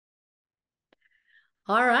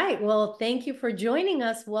All right. Well, thank you for joining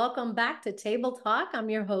us. Welcome back to Table Talk. I'm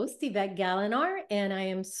your host, Yvette Gallinar, and I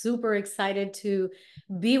am super excited to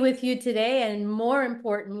be with you today. And more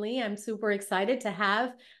importantly, I'm super excited to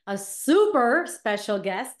have a super special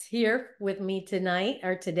guest here with me tonight,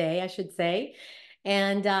 or today, I should say,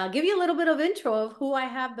 and give you a little bit of intro of who I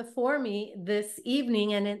have before me this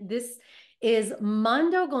evening. And this is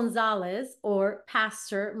Mondo Gonzales, or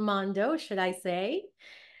Pastor Mondo, should I say.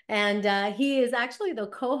 And he is actually the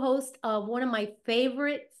co-host of one of my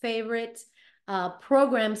favorite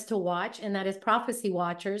programs to watch, and that is Prophecy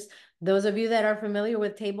Watchers. Those of you that are familiar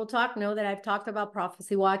with Table Talk know that I've talked about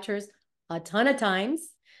Prophecy Watchers a ton of times.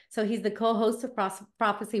 So he's the co-host of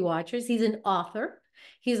Prophecy Watchers. He's an author.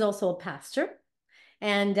 He's also a pastor.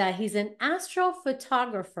 And he's an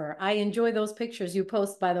astrophotographer. I enjoy those pictures you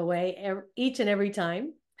post, by the way, each and every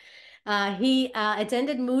time. He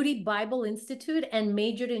attended Moody Bible Institute and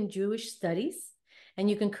majored in Jewish studies. And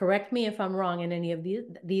you can correct me if I'm wrong in any of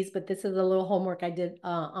these, but this is a little homework I did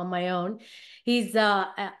on my own. He's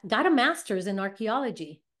got a master's in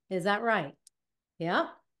archaeology. Is that right? Yeah.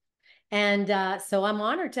 And so I'm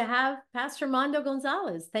honored to have Pastor Mondo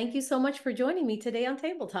Gonzales. Thank you so much for joining me today on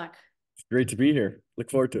Table Talk. It's great to be here. Look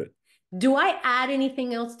forward to it. Do I add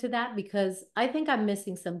anything else to that? Because I think I'm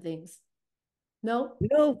missing some things. No?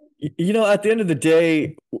 At the end of the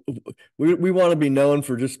day, we want to be known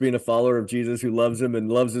for just being a follower of Jesus who loves him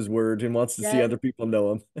and loves his word and wants to see Yes. other people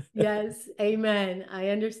know him. Yes, amen. I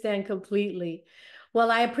understand completely. Well,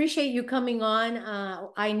 I appreciate you coming on.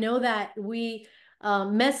 I know that we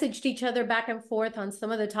messaged each other back and forth on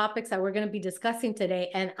some of the topics that we're going to be discussing today.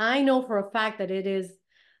 And I know for a fact that it is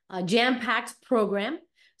a jam-packed program.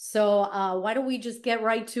 So why don't we just get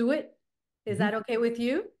right to it? Is that okay with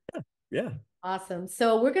you? Yeah. Awesome.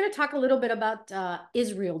 So we're going to talk a little bit about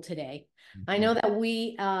Israel today. I know that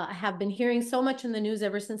we have been hearing so much in the news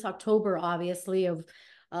ever since October, obviously, of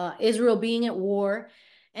Israel being at war.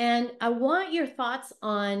 And I want your thoughts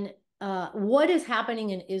on what is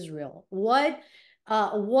happening in Israel. What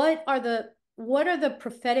are the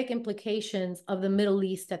prophetic implications of the Middle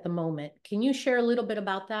East at the moment? Can you share a little bit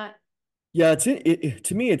about that? Yeah,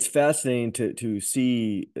 to me, it's fascinating to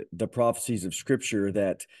see the prophecies of Scripture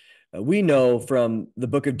that we know from the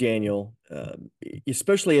book of Daniel,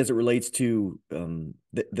 especially as it relates to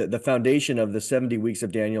the foundation of the 70 weeks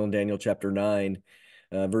of Daniel in Daniel chapter 9,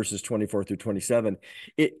 verses 24 through 27.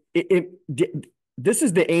 This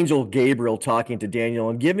is the angel Gabriel talking to Daniel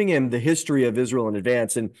and giving him the history of Israel in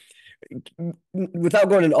advance. And without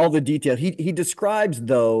going into all the detail, he describes,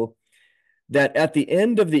 though, that at the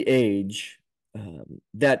end of the age,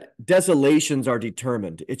 that desolations are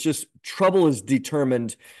determined. It's just trouble is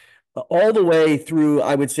determined all the way through,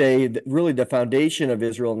 I would say, really the foundation of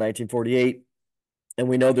Israel in 1948. And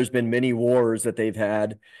we know there's been many wars that they've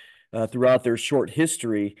had throughout their short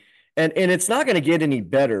history. And it's not going to get any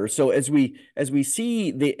better. So as we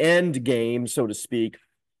see the end game, so to speak,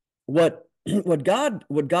 what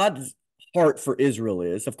God's heart for Israel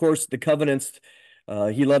is, of course, the covenants.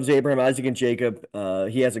 He loves Abraham, Isaac, and Jacob.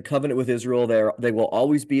 He has a covenant with Israel. They will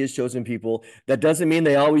always be his chosen people. That doesn't mean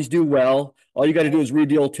they always do well. All you got to do is read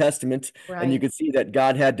the Old Testament, and you Right. can see that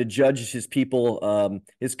God had to judge his people,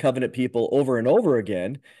 his covenant people, over and over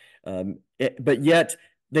again. But yet,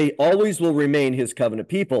 they always will remain his covenant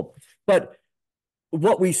people. But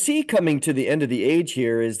what we see coming to the end of the age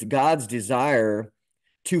here is God's desire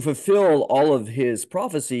to fulfill all of his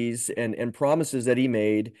prophecies and promises that he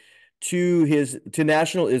made to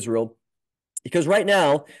national Israel. Because right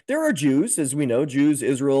now there are Jews, as we know, Jews,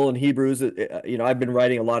 Israel, and Hebrews. I've been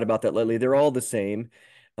writing a lot about that lately. They're all the same.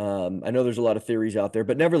 I know there's a lot of theories out there,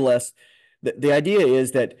 but nevertheless, the idea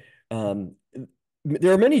is that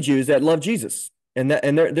there are many Jews that love Jesus, and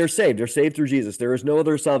they're saved. They're saved through Jesus. There is no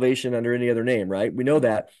other salvation under any other name, right? We know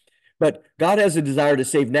that. But God has a desire to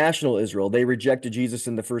save national Israel. They rejected Jesus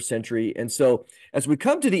in the first century. And so as we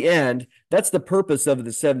come to the end, that's the purpose of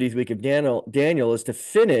the 70th week of Daniel is to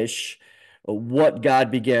finish what God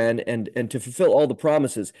began and to fulfill all the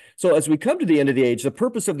promises. So as we come to the end of the age, the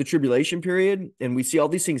purpose of the tribulation period, and we see all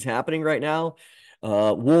these things happening right now,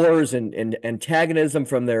 wars and antagonism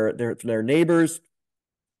from their neighbors,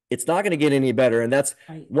 it's not going to get any better. And that's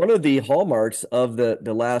Right. one of the hallmarks of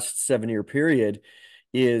the last 7-year period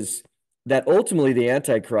is that ultimately the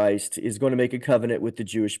Antichrist is going to make a covenant with the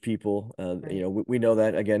Jewish people. Right. We know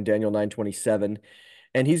that, again, Daniel 9:27,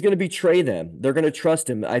 and he's going to betray them. They're going to trust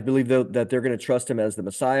him. I believe that they're going to trust him as the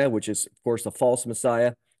Messiah, which is, of course, a false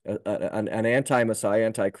Messiah, an anti-Messiah,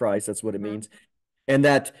 Antichrist. That's what it Mhm. means. And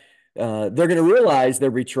that they're going to realize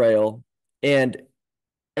their betrayal. And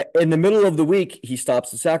in the middle of the week, he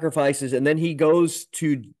stops the sacrifices, and then he goes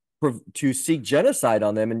to seek genocide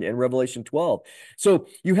on them in Revelation 12. So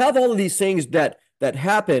you have all of these things that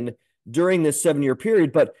happen during this 7-year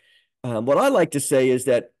period. But what I like to say is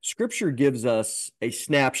that Scripture gives us a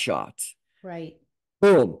snapshot. Right.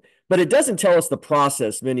 Boom. But it doesn't tell us the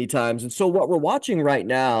process many times. And so what we're watching right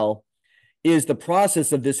now is the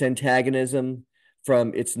process of this antagonism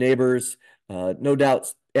from its neighbors. No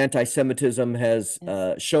doubt anti-Semitism has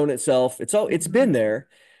shown itself. It's been there,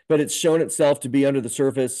 but it's shown itself to be under the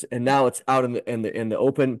surface, and now it's out in the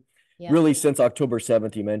open, really since October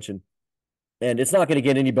 7th, you mentioned. And it's not going to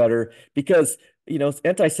get any better because,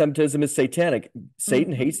 anti-Semitism is satanic.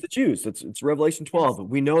 Satan hates the Jews. It's Revelation 12. Yes.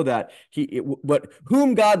 We know that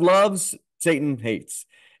whom God loves, Satan hates.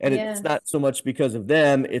 And it's not so much because of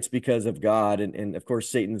them, it's because of God. And of course,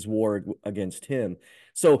 Satan's war against him.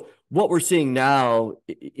 So what we're seeing now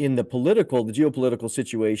in the geopolitical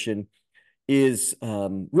situation is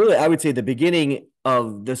really, I would say, the beginning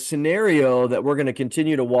of the scenario that we're going to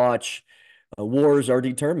continue to watch. Wars are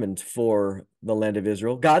determined for the land of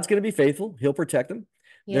Israel. God's going to be faithful. He'll protect them.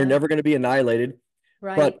 They're never going to be annihilated.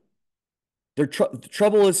 Right. But the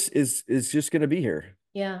trouble is just going to be here.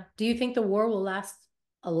 Yeah. Do you think the war will last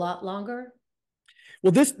a lot longer?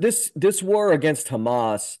 Well, this war against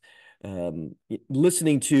Hamas,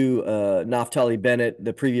 listening to Naftali Bennett,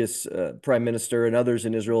 the previous prime minister, and others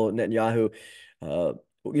in Israel, Netanyahu,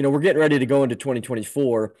 we're getting ready to go into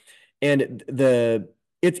 2024, and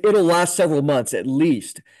it'll last several months at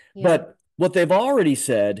least. But what they've already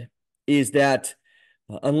said is that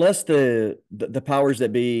unless the powers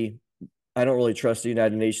that be, I don't really trust the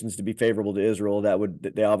United Nations to be favorable to Israel.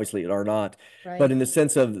 They obviously are not. Right. But in the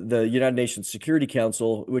sense of the United Nations Security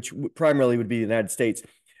Council, which primarily would be the United States,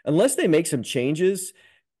 unless they make some changes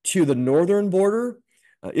to the northern border,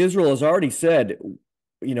 Israel has already said,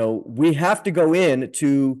 we have to go in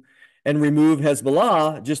and remove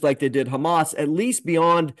Hezbollah, just like they did Hamas, at least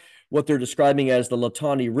beyond what they're describing as the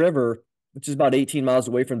Litani River, which is about 18 miles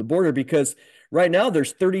away from the border, because right now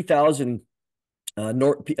there's 30,000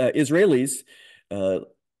 Israelis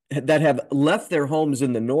that have left their homes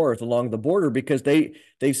in the north along the border because they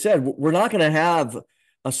said, we're not going to have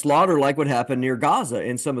a slaughter like what happened near Gaza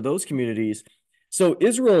in some of those communities. So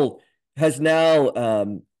Israel has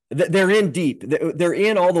now they're in deep. They're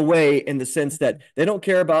in all the way in the sense that they don't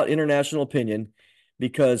care about international opinion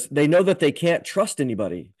because they know that they can't trust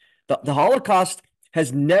anybody. The Holocaust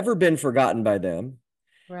has never been forgotten by them.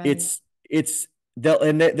 Right.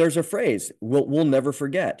 There's a phrase, we'll never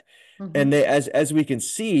forget. And as we can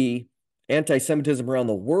see, anti-Semitism around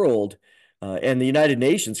the world and the United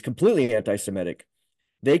Nations completely anti-Semitic.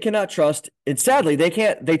 They cannot trust, and sadly,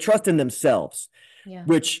 they trust in themselves,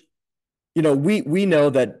 which, we know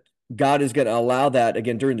that God is going to allow that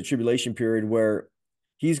again during the tribulation period where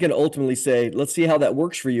he's going to ultimately say, let's see how that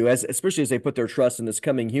works for you, especially as they put their trust in this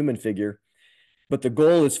coming human figure. But the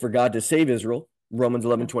goal is for God to save Israel. Romans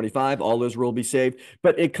 11:25, all Israel will be saved.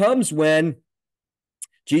 But it comes when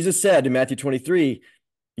Jesus said in Matthew 23,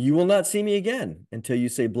 you will not see me again until you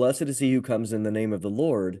say, blessed is he who comes in the name of the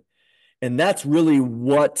Lord. And that's really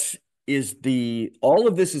what all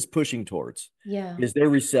of this is pushing towards. Is their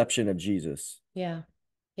reception of Jesus. Yeah,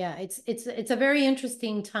 it's a very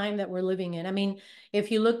interesting time that we're living in. I mean,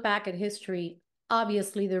 if you look back at history,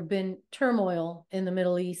 obviously there've been turmoil in the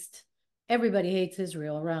Middle East. Everybody hates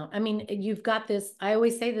Israel around. I mean, you've got this, I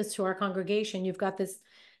always say this to our congregation, you've got this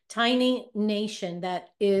tiny nation that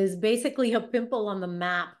is basically a pimple on the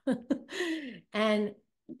map. And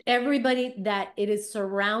everybody that it is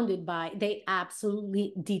surrounded by, they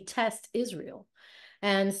absolutely detest Israel.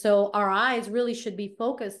 And so our eyes really should be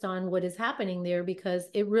focused on what is happening there because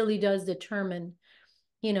it really does determine,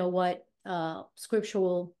 what scripture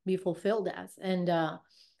will be fulfilled as. And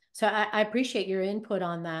so I appreciate your input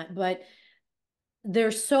on that. But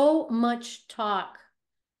there's so much talk,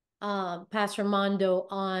 Pastor Mondo,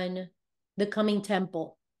 on the coming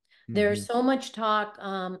temple. There's so much talk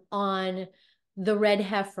on the Red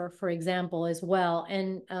Heifer, for example, as well.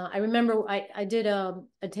 And I remember I did a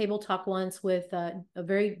table talk once with a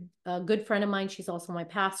very good friend of mine. She's also my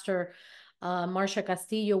pastor, Marcia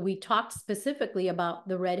Castillo. We talked specifically about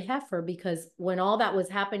the Red Heifer because when all that was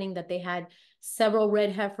happening, that they had several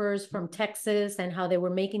Red Heifers from Texas and how they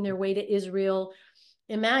were making their way to Israel.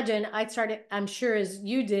 Imagine, I'm sure as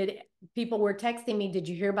you did, people were texting me, did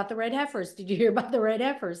you hear about the Red Heifers? Did you hear about the Red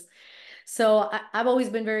Heifers? So I've always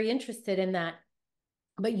been very interested in that.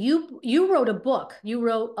 But you wrote a book. You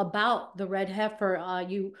wrote about the Red Heifer.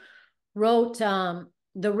 You wrote the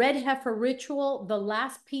Red Heifer Ritual, the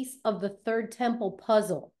last piece of the third temple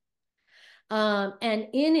puzzle. And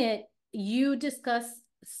in it, you discuss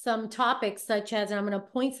some topics such as, and I'm going to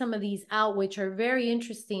point some of these out, which are very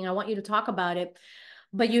interesting. I want you to talk about it.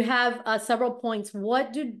 But you have several points.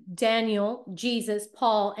 What do Daniel, Jesus,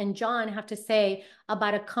 Paul, and John have to say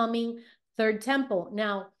about a coming third temple?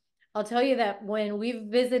 Now, I'll tell you that when we've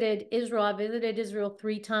visited Israel, I visited Israel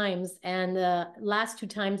 3 times. And the last 2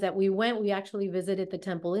 times that we went, we actually visited the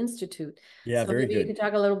Temple Institute. Yeah, So very maybe you good. could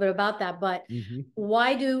talk a little bit about that. But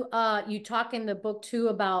why do you talk in the book too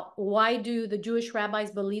about why do the Jewish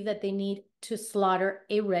rabbis believe that they need to slaughter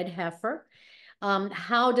a red heifer?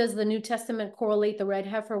 How does the New Testament correlate the red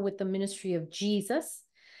heifer with the ministry of Jesus?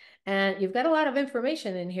 And you've got a lot of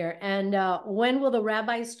information in here. And when will the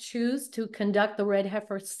rabbis choose to conduct the red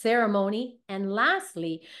heifer ceremony? And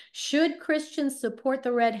lastly, should Christians support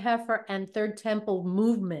the red heifer and Third Temple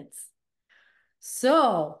movements?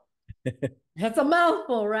 So that's a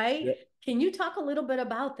mouthful, right? Yeah. Can you talk a little bit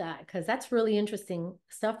about that? Because that's really interesting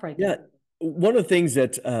stuff right Yeah. there. One of the things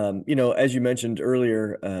that, as you mentioned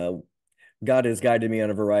earlier, God has guided me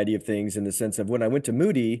on a variety of things in the sense of when I went to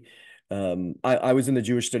Moody, I was in the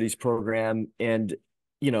Jewish studies program, and,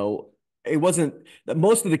 it wasn't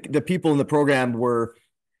most of the people in the program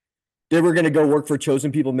they were going to go work for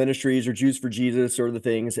Chosen People Ministries or Jews for Jesus or the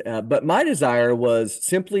things. But my desire was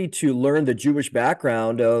simply to learn the Jewish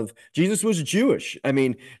background of Jesus was Jewish. I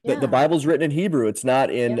mean, the Bible's written in Hebrew. It's not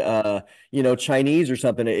in, Chinese or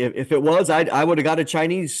something. If it was, I would have got a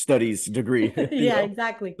Chinese studies degree. Yeah,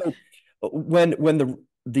 exactly. So when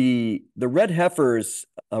the Red Heifers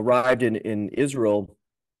arrived in Israel,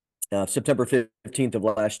 September 15th of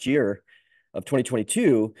last year, of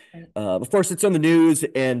 2022. Of course, it's on the news,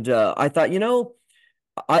 and I thought,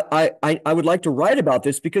 I would like to write about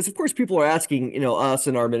this because, of course, people are asking, us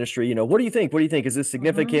in our ministry, what do you think? What do you think? Is this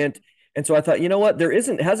significant? And so I thought, you know what?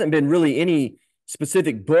 Hasn't been really any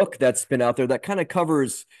specific book that's been out there that kind of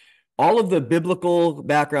covers all of the biblical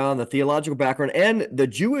background, the theological background, and the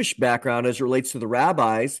Jewish background as it relates to the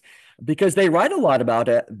rabbis, because they write a lot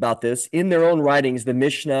about this in their own writings, the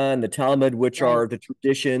Mishnah and the Talmud, which are the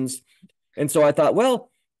traditions. And so I thought, well,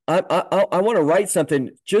 I want to write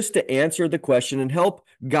something just to answer the question and help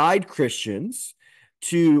guide Christians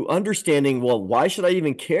to understanding, well, why should I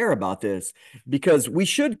even care about this? Because we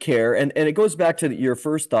should care. And it goes back to your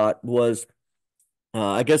first thought was,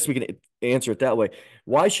 I guess we can answer it that way.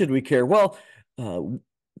 Why should we care? Well,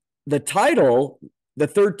 the title, the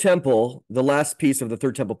third temple, the last piece of the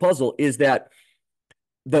third temple puzzle is that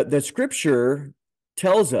the scripture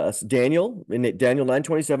tells us, Daniel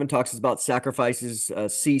 9:27 talks about sacrifices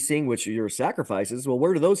ceasing, which are your sacrifices. Well,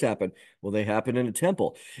 where do those happen? Well, they happen in a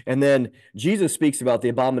temple. And then Jesus speaks about the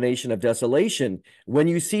abomination of desolation. When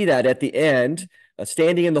you see that at the end,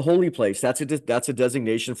 standing in the holy place, that's a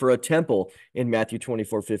designation for a temple in Matthew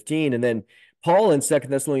 24:15. And then Paul in 2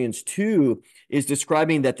 Thessalonians 2 is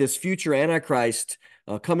describing that this future Antichrist,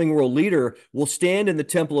 coming world leader, will stand in the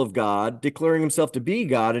temple of God, declaring himself to be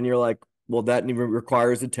God. And you're like, well, that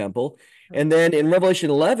requires a temple. And then in Revelation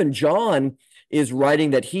 11, John is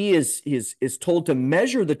writing that he is told to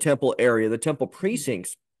measure the temple area, the temple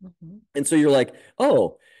precincts. And so you're like,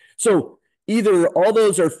 oh, so either all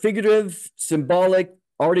those are figurative, symbolic,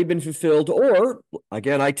 already been fulfilled, or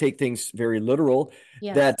again, I take things very literal,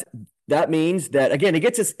 that means that, again, it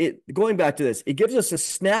gets us, going back to this, it gives us a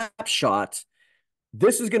snapshot.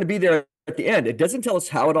 This is going to be there at the end. It doesn't tell us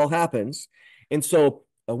how it all happens. And so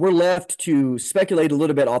we're left to speculate a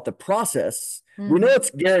little bit off the process. We know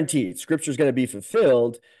it's guaranteed. Scripture is going to be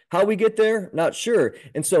fulfilled. How we get there, not sure.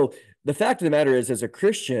 And so the fact of the matter is, as a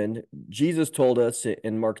Christian, Jesus told us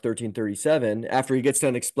in Mark 13:37, after he gets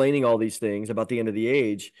done explaining all these things about the end of the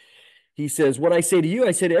age, he says, what I say to you,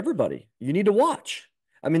 I say to everybody. You need to watch.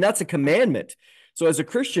 I mean, that's a commandment. So as a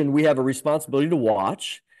Christian, we have a responsibility to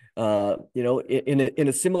watch. In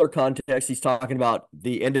a similar context, he's talking about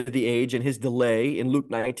the end of the age and his delay. In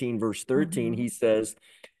Luke 19, verse 13, he says,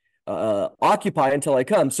 occupy until I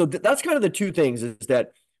come. So that's kind of the two things, is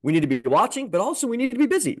that we need to be watching, but also we need to be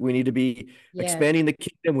busy. We need to be expanding the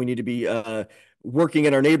kingdom. We need to be working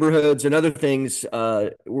in our neighborhoods and other things.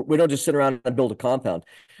 We don't just sit around and build a compound.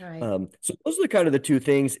 So those are kind of the two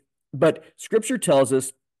things. But Scripture tells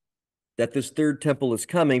us that this third temple is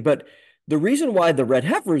coming. But the reason why the red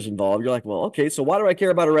heifer is involved, you're like, well, okay, so why do I care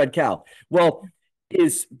about a red cow? Well,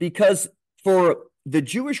 is because for the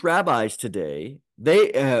Jewish rabbis today,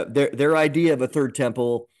 their idea of a third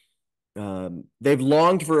temple, they've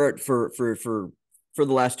longed for it for the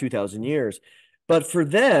last 2,000 years. But for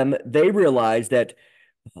them, they realize that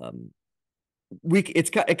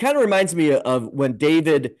it kind of reminds me of when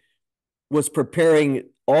David was preparing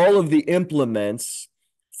all of the implements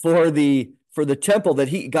for the for the temple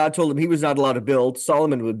that God told him he was not allowed to build.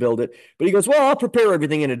 Solomon would build it, but he goes, well, I'll prepare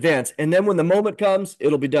everything in advance, and then when the moment comes,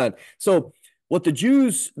 it'll be done. So what the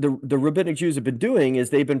Jews, the rabbinic Jews, have been doing is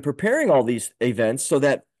they've been preparing all these events so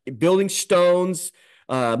that building stones,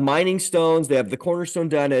 mining stones, they have the cornerstone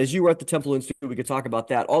done. As you were at the Temple Institute, we could talk about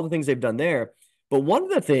that, all the things they've done there. But one of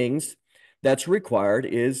the things that's required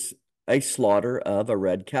is a slaughter of a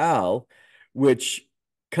red cow, which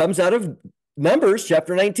comes out of Numbers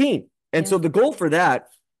chapter 19. And so the goal for that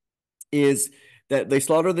is that they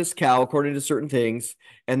slaughter this cow according to certain things,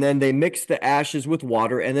 and then they mix the ashes with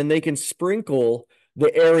water, and then they can sprinkle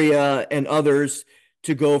the area and others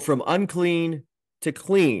to go from unclean to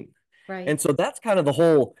clean. Right. And so that's kind of the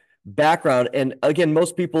whole background. And again,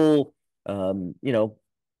 most people,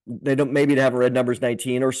 they don't maybe have read Numbers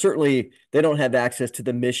 19, or certainly they don't have access to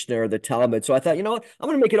the Mishnah or the Talmud. So I thought, you know what, I'm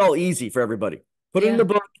going to make it all easy for everybody. Put it in the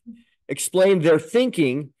book, explain their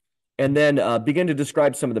thinking, and then begin to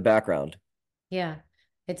describe some of the background. Yeah,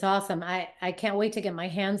 it's awesome. I can't wait to get my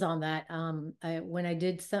hands on that.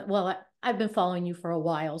 I've been following you for a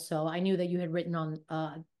while, so I knew that you had written on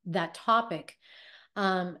that topic.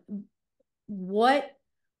 What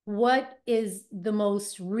is the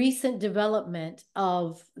most recent development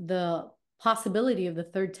of the possibility of the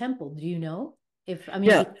third temple? Do you know?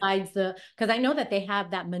 Besides because I know that they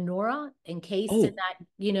have that menorah encased in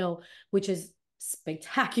that, which is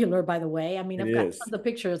spectacular, by the way. I mean, I've got some of the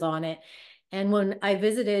pictures on it. And when I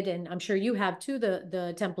visited, and I'm sure you have too,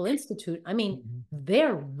 the Temple Institute, I mean,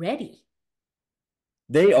 they're ready.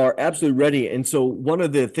 They are absolutely ready. And so one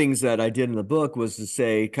of the things that I did in the book was to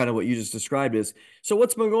say kind of what you just described is, so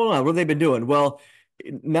what's been going on? What have they been doing? Well,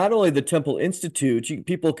 not only the Temple Institute,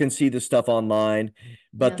 people can see this stuff online,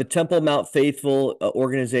 but the Temple Mount Faithful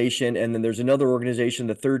organization, and then there's another organization,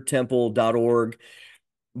 the thirdtemple.org.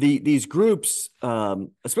 These groups,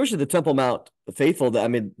 especially the Temple Mount Faithful,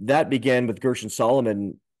 that began with Gershon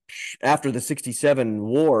Solomon after the 67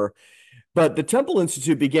 war. But the Temple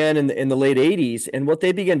Institute began in the late 80s, and what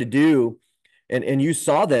they began to do, and you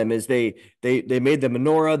saw them, is they made the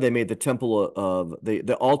menorah, they made the temple of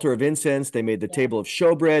the altar of incense, they made the table of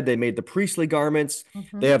showbread, they made the priestly garments,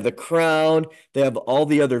 they have the crown, they have all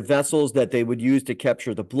the other vessels that they would use to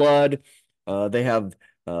capture the blood. They have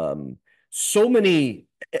so many,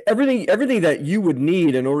 everything that you would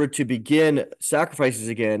need in order to begin sacrifices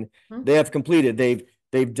again. They have completed.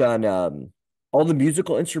 They've done all the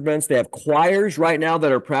musical instruments. They have choirs right now that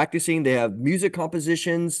are practicing. They have music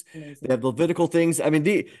compositions. Amazing. They have Levitical things. I mean,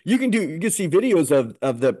 you can see videos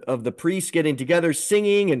of the priests getting together,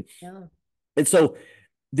 singing, and so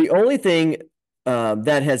the only thing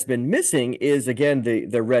that has been missing is, again,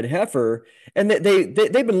 the red heifer, and they've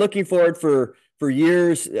been looking for it for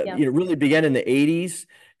years. Really began in the 80s,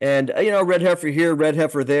 and red heifer here, red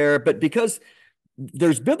heifer there, but because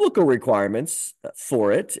there's biblical requirements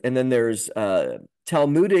for it, and then there's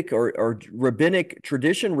Talmudic or rabbinic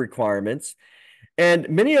tradition requirements, and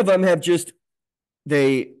many of them have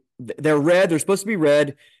they're red, they're supposed to be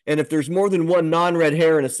red, and if there's more than one non-red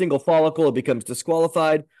hair in a single follicle, it becomes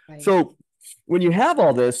disqualified. Right. So when you have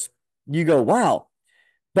all this, you go, wow.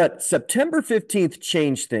 But September 15th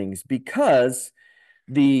changed things, because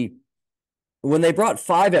when they brought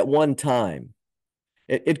 5 at one time,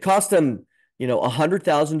 it cost them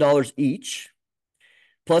 $100,000 each,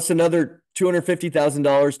 plus another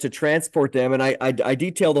 $250,000 to transport them. And I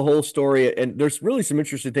detail the whole story, and there's really some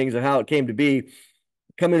interesting things of how it came to be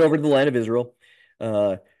coming over to the land of Israel.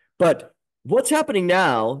 But what's happening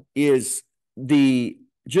now is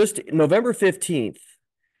just November 15th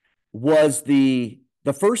was the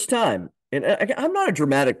first time, and I'm not a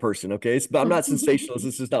dramatic person, okay? I'm not sensationalist.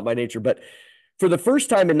 This is not my nature. But for the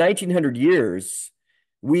first time in 1900 years,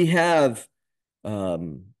 we have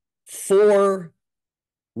 4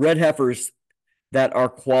 red heifers that are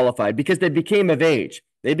qualified because they became of age.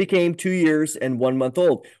 They became 2 years and 1 month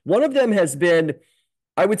old. One of them has been,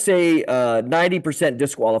 I would say, 90%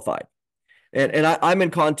 disqualified. And I'm in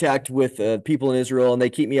contact with people in Israel, and they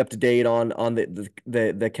keep me up to date on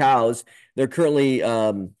the cows. They're currently,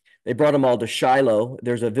 they brought them all to Shiloh.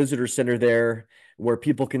 There's a visitor center there where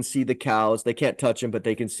people can see the cows. They can't touch them, but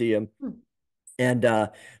they can see them. And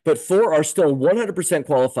but 4 are still 100%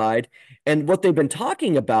 qualified. And what they've been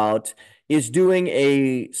talking about is doing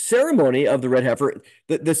a ceremony of the red heifer.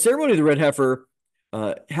 The ceremony of the red heifer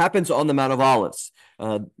happens on the Mount of Olives.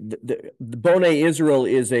 The Boneh Israel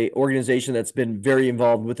is a organization that's been very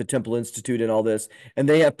involved with the Temple Institute and all this, and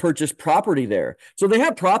they have purchased property there. So they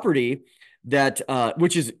have property that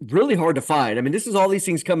which is really hard to find. I mean, this is all these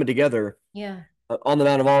things coming together on the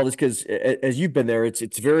Mount of Olives, because as you've been there,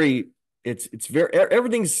 it's very it's very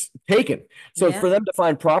everything's taken. So Yeah. for them to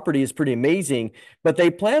find property is pretty amazing. But they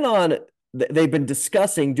plan on they've been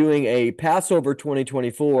discussing doing a Passover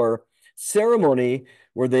 2024 ceremony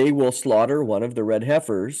where they will slaughter one of the red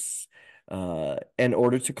heifers in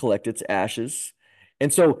order to collect its ashes.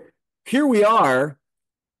 And so here we are.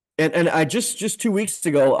 And I just 2 weeks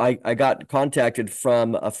ago, I got contacted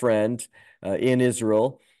from a friend in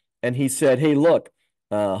Israel, and he said, "Hey, look,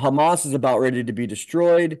 Hamas is about ready to be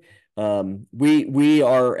destroyed. We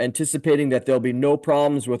are anticipating that there'll be no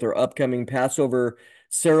problems with our upcoming Passover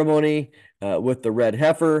ceremony with the red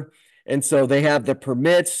heifer, and so they have the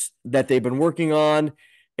permits that they've been working on,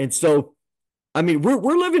 and so." I mean,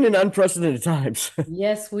 we're living in unprecedented times.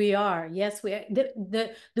 Yes, we are. Yes, we are.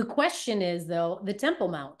 The question is though, the Temple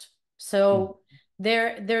Mount. So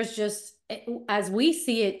there's just, as we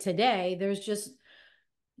see it today, there's just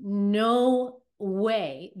no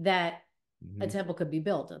way that a Mhm. temple could be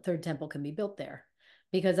built, a third temple can be built there.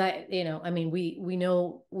 Because I mean, we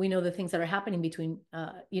know the things that are happening between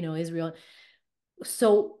Israel.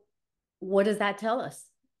 So what does that tell us?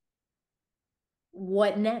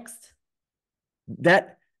 What next?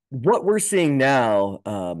 That what we're seeing now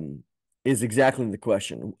is exactly the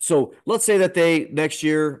question. So let's say that they next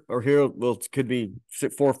year or here, well, it could be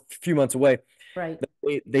for a few months away. Right.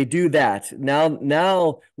 They do that.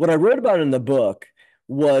 Now, what I wrote about in the book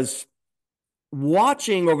was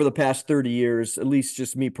watching over the past 30 years, at least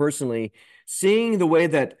just me personally, seeing the way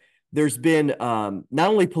that there's been not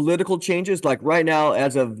only political changes, like right now,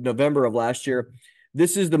 as of November of last year,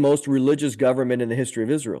 this is the most religious government in the history of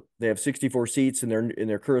Israel. They have 64 seats in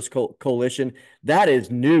their current coalition. That is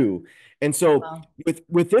new. And so Wow.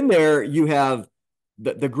 within there, you have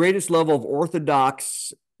the greatest level of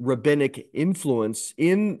Orthodox rabbinic influence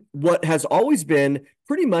in what has always been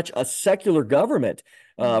pretty much a secular government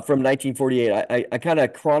from 1948. I kind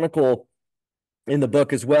of chronicle in the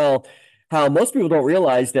book as well how most people don't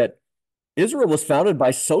realize that Israel was founded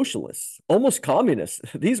by socialists, almost communists.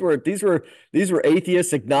 These were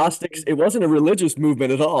atheists, agnostics. It wasn't a religious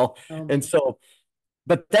movement at all. Oh And my. so,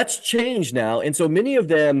 but that's changed now. And so many of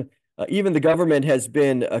them, even the government has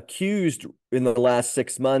been accused in the last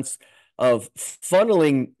 6 months of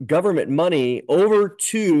funneling government money over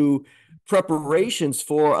to preparations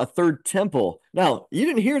for a third temple. Now, you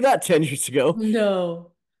didn't hear that 10 years ago.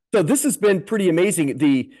 No. So this has been pretty amazing.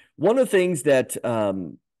 The one of the things that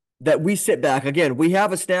we sit back again, we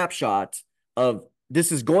have a snapshot of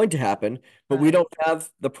this is going to happen, but we Right. don't have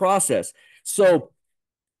the process. So,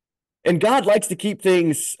 and God likes to keep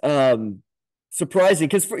things surprising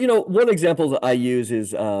because for one example that I use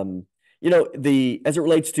is the as it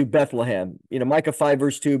relates to Bethlehem. Micah 5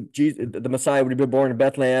 verse 2, Jesus, the Messiah would be born in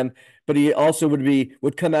Bethlehem, but he also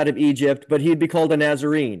would come out of Egypt, but he'd be called a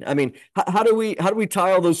Nazarene. I mean, how do we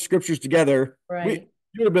tie all those scriptures together? We Right.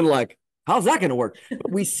 would have been like, how's that going to work?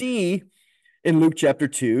 But we see in Luke chapter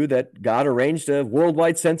 2 that God arranged a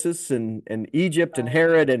worldwide census and Egypt and Right.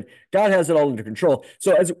 Herod, and God has it all under control.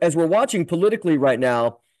 So as we're watching politically right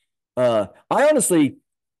now, I honestly,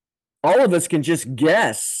 all of us can just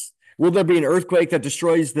guess. Will there be an earthquake that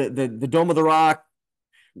destroys the Dome of the Rock?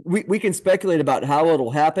 We can speculate about how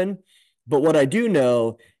it'll happen, but what I do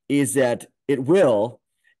know is that it will,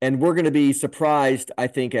 and we're going to be surprised, I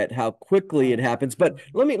think, at how quickly it happens. But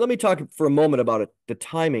let me talk for a moment about it, the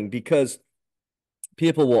timing, because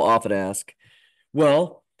people will often ask,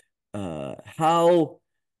 well, how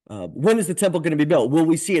when is the temple going to be built? Will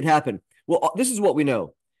we see it happen? Well, this is what we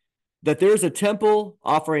know, that there's a temple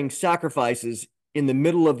offering sacrifices in the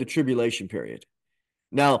middle of the tribulation period.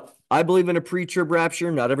 Now, I believe in a pre-trib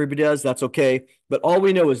rapture. Not everybody does. That's okay. But all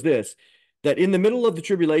we know is this, that in the middle of the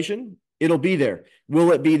tribulation, it'll be there.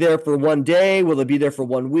 Will it be there for one day? Will it be there for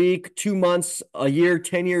 1 week, 2 months, a year,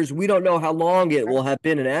 10 years? We don't know how long it will have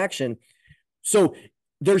been in action. So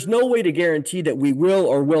there's no way to guarantee that we will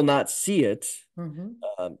or will not see it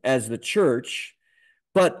Mm-hmm. as the church.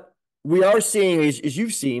 But we are seeing, as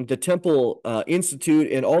you've seen, the Temple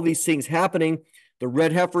Institute and all these things happening. The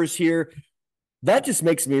red heifers here. That just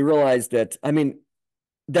makes me realize that, I mean,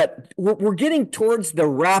 that we're getting towards the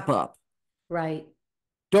wrap up. Right.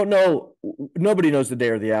 Don't know. Nobody knows the day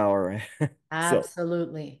or the hour. So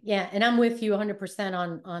Absolutely. Yeah. And I'm with you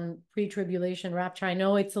 100% on pre-tribulation rapture. I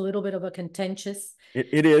know it's a little bit of a contentious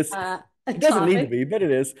it is. uh, a It doesn't need to topic. be, but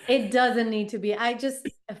it is. It doesn't need to be. I just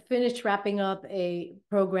finished wrapping up a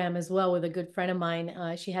program as well with a good friend of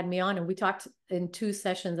mine. She had me on and we talked in 2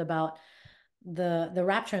 sessions about the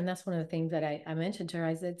rapture, and that's one of the things that I mentioned to her.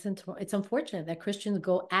 I said it's unfortunate that Christians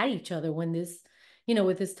go at each other when this,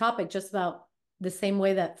 with this topic just about the same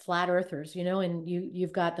way that flat earthers, and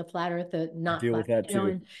you've got the flat earth, the I not deal flat, with that too.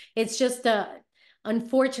 and it's just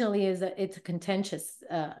unfortunately it's a contentious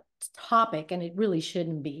topic, and it really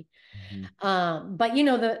shouldn't be. Mhm. But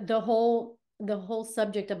the whole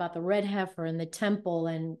subject about the red heifer and the temple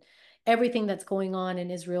and everything that's going on in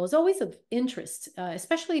Israel is always of interest,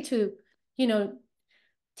 especially to you know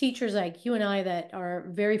teachers like you and I that are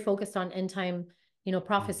very focused on end time, Mhm.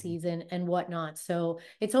 prophecies and whatnot. So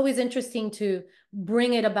it's always interesting to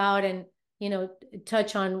bring it about and,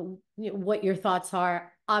 touch on what your thoughts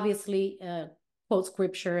are. Obviously, quote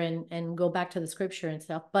scripture and go back to the scripture and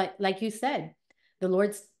stuff. But like you said, the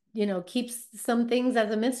Lord's, keeps some things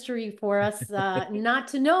as a mystery for us, not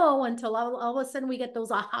to know until all of a sudden we get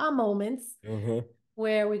those aha moments Uh-huh.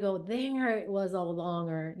 where we go, there it was all along,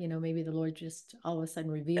 or maybe the Lord just all of a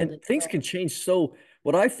sudden revealed And it. things can change. So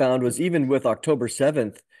what I found was even with October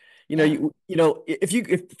 7th, Yeah.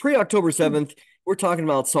 if pre-October 7th, we're talking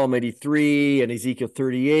about Psalm 83 and Ezekiel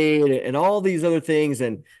 38 and all these other things.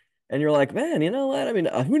 And you're like, man, you know what? I mean,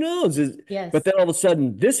 who knows? But Yes. then all of a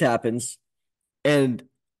sudden this happens. And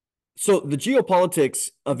so the geopolitics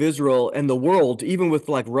of Israel and the world, even with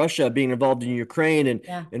like Russia being involved in Ukraine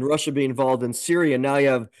Yeah. and Russia being involved in Syria, now you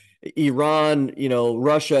have Iran,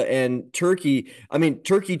 Russia and Turkey. I mean,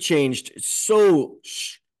 Turkey changed so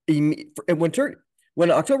and when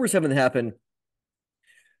October 7th happened,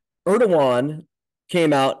 Erdogan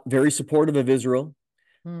came out very supportive of Israel.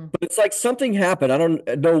 Mm. But it's like something happened. I don't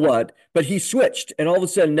know what, but he switched. And all of a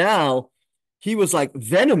sudden now he was like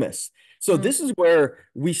venomous. So Mm. this is where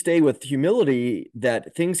we stay with humility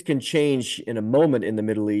that things can change in a moment in the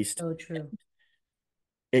Middle East. So true.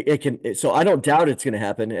 So I don't doubt it's going to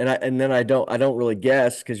happen. And then I don't really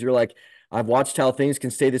guess because you're like, I've watched how things can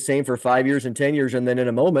stay the same for 5 years and 10 years. And then in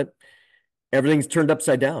a moment, everything's turned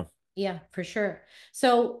upside down. Yeah, for sure.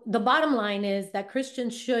 So the bottom line is that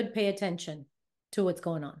Christians should pay attention to what's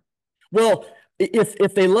going on. Well,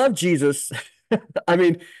 if they love Jesus, I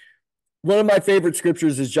mean, one of my favorite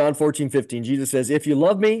scriptures is John 14:15. Jesus says, if you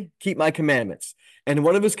love me, keep my commandments. And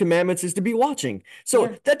one of his commandments is to be watching. So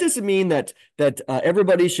Yeah. that doesn't mean that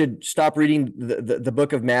everybody should stop reading the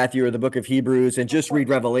book of Matthew or the book of Hebrews and Of just read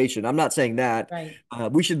course. Revelation. I'm not saying that. Right.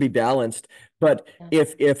 We should be balanced. But Yeah.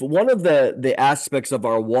 if one of the aspects of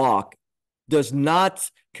our walk does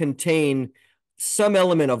not contain some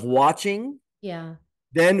element of watching, Yeah.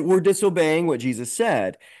 then we're disobeying what Jesus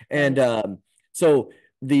said. And Right. so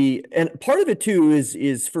and part of it too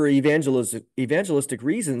is for evangelistic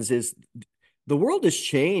reasons is the world has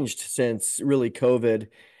changed since really COVID,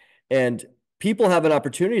 and people have an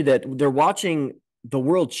opportunity that they're watching the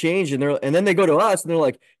world change, and then they go to us and they're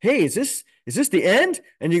like, hey, is this the end?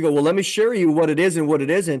 And you go, well, let me share you what it is and what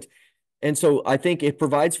it isn't. And so I think it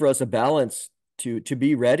provides for us a balance to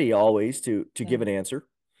be ready always to Yeah. give an answer,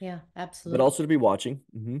 Yeah. but Absolutely. also to be watching.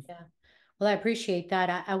 Mm-hmm. Yeah. Well, I appreciate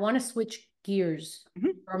that. I want to switch gears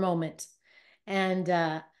Mm-hmm. for a moment. And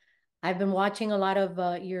I've been watching a lot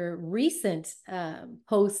of your recent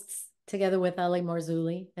posts together with Ellie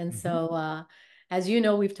Marzulli. And Mm-hmm. so, as you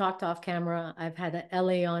know, we've talked off camera. I've had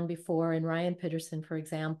Ellie on before and Ryan Peterson, for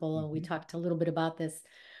example, and we Mm-hmm. talked a little bit about this.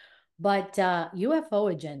 But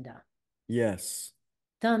UFO agenda. Yes.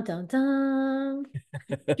 Dun, dun, dun.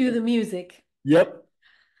 Do the music. Yep.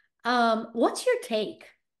 What's your take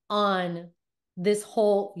on this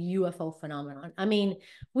whole UFO phenomenon? I mean,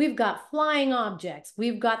 we've got flying objects,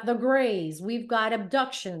 we've got the grays, we've got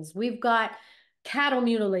abductions, we've got cattle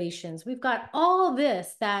mutilations, we've got all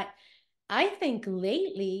this that I think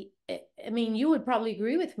lately, I mean, you would probably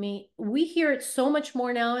agree with me. We hear it so much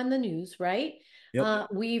more now in the news, right? Yep.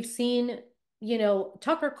 We've seen,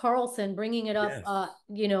 Tucker Carlson bringing it up,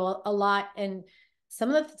 Yes. a lot. And some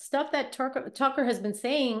of the stuff that Tucker has been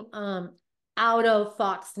saying out of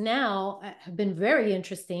Fox Now have been very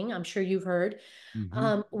interesting. I'm sure you've heard.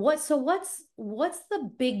 Mm-hmm. What's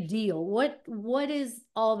the big deal? What is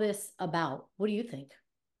all this about? What do you think?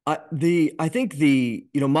 I think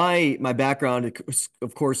my background,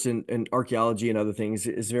 of course, in archaeology and other things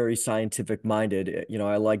is very scientific minded.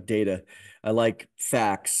 I like data, I like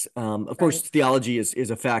facts. Of Right. course, theology is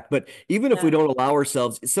a fact, but even if we Yeah. don't allow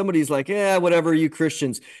ourselves, somebody's like, yeah, whatever, you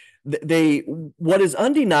Christians, they what is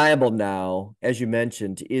undeniable now, as you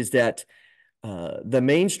mentioned, is that the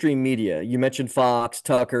mainstream media, you mentioned Fox,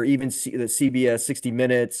 Tucker, even the CBS 60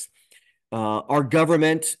 Minutes, our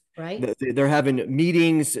government, Right. they're having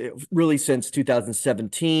meetings really since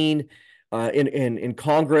 2017 in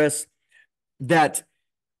Congress that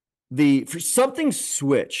for something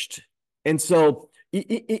switched. And so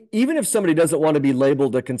even if somebody doesn't want to be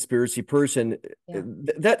labeled a conspiracy person, Yeah.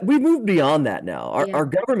 that we moved beyond that now. Our Yeah.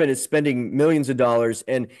 government is spending millions of dollars,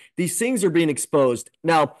 and these things are being exposed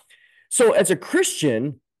now. So as a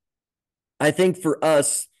Christian, I think for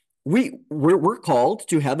us, we're called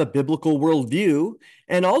to have a biblical worldview,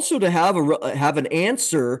 and also to have an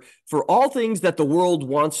answer for all things that the world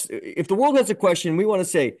wants. If the world has a question, we want to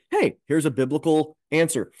say, "Hey, here's a biblical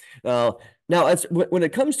answer." Now, when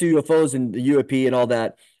it comes to UFOs and the UAP and all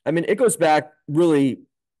that, I mean, it goes back really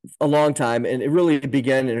a long time, and it really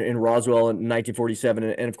began in Roswell in 1947.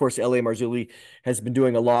 And of course, L.A. Marzulli has been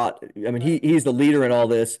doing a lot. I mean, he's the leader in all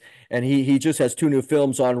this, and he just has 2 new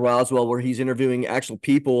films on Roswell where he's interviewing actual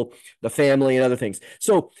people, the family, and other things.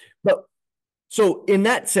 So in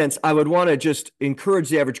that sense, I would want to just encourage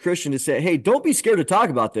the average Christian to say, hey, don't be scared to talk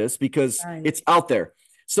about this, because it's out there.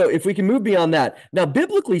 So if we can move beyond that. Now,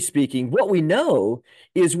 biblically speaking, what we know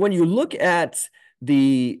is when you look at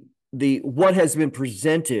the what has been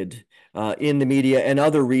presented in the media and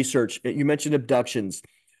other research, you mentioned abductions,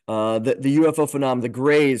 the UFO phenomenon, the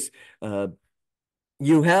grays.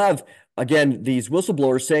 You have, again, these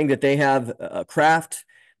whistleblowers saying that they have craft,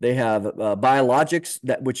 they have biologics,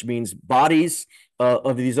 which means bodies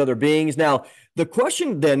of these other beings. Now, the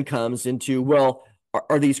question then comes into, well,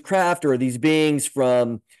 are these craft, or are these beings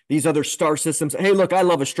from these other star systems? Hey, look, I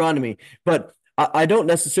love astronomy, but I don't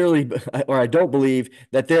necessarily, or I don't believe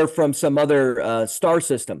that they're from some other star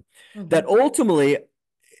system. That ultimately,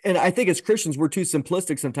 and I think as Christians, we're too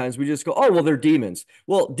simplistic sometimes. We just go, oh, well, they're demons.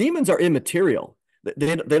 Well, demons are immaterial.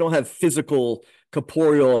 They don't have physical,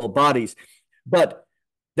 corporeal bodies. But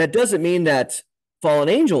that doesn't mean that fallen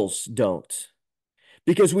angels don't.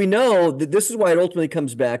 Because we know that this is why it ultimately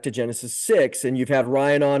comes back to Genesis 6, and you've had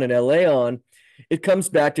Ryan on and LA on. It comes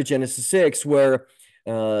back to Genesis 6, where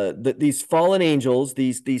these fallen angels,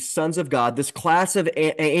 these sons of God, this class of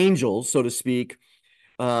angels, so to speak,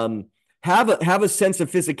 have a sense of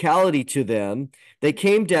physicality to them. They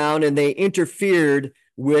came down and they interfered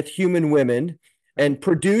with human women and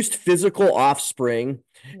produced physical offspring.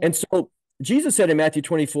 And so Jesus said in Matthew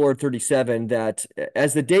 24:37 that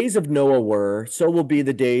as the days of Noah were, so will be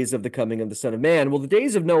the days of the coming of the Son of Man. Well, the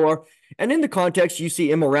days of Noah, and in the context, you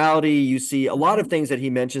see immorality, you see a lot of things that he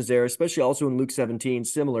mentions there, especially also in Luke 17,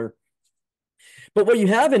 similar. But what you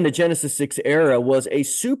have in the Genesis 6 era was a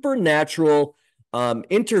supernatural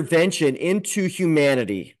intervention into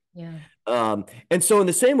humanity. Yeah. And so in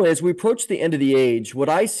the same way, as we approach the end of the age, what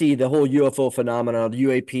I see, the whole UFO phenomenon, the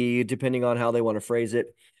UAP, depending on how they want to phrase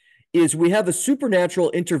it, is we have a supernatural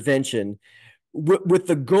intervention with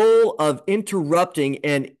the goal of interrupting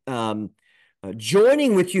and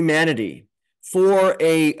joining with humanity for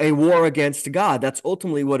a war against God. That's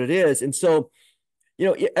ultimately what it is. And so,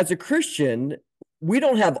 as a Christian, we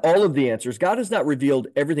don't have all of the answers. God has not revealed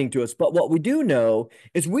everything to us. But what we do know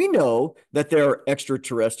is we know that there are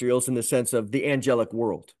extraterrestrials in the sense of the angelic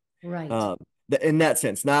world. Right. In that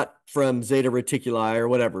sense, not from Zeta Reticuli or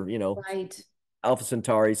whatever, Right. Alpha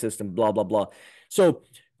Centauri system, blah, blah, blah. So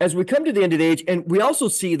as we come to the end of the age, and we also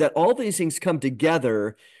see that all these things come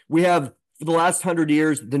together, we have, for the last 100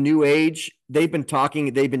 years, the New Age, they've been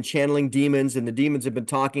channeling demons, and the demons have been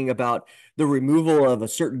talking about the removal of a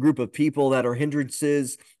certain group of people that are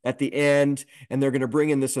hindrances at the end, and they're going to bring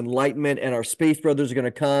in this enlightenment, and our space brothers are going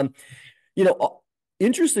to come.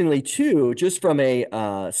 Interestingly, too, just from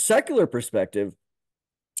a secular perspective,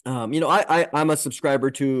 I'm a subscriber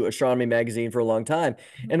to Astronomy Magazine for a long time.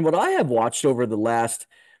 And what I have watched over the last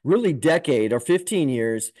really decade or 15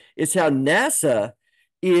 years is how NASA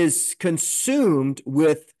is consumed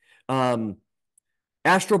with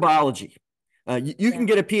astrobiology. You can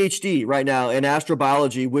get a PhD right now in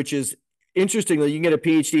astrobiology, which is, interestingly, you can get a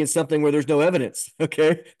PhD in something where there's no evidence.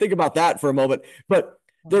 Okay, think about that for a moment. But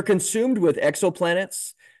they're consumed with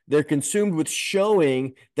exoplanets. They're consumed with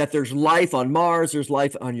showing that there's life on Mars, there's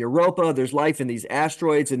life on Europa, there's life in these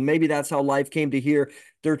asteroids, and maybe that's how life came to here.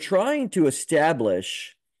 They're trying to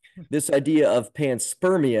establish this idea of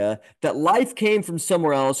panspermia, that life came from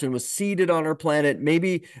somewhere else and was seeded on our planet,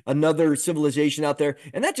 maybe another civilization out there.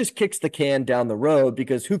 And that just kicks the can down the road,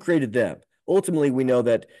 because who created them? Ultimately, we know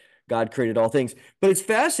that God created all things. But it's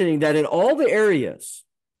fascinating that in all the areas,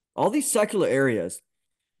 all these secular areas,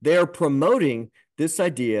 they are promoting this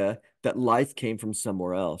idea that life came from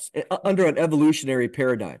somewhere else under an evolutionary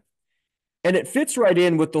paradigm. And it fits right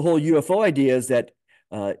in with the whole UFO idea, is that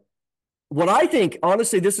what I think,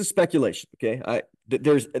 honestly, this is speculation, okay?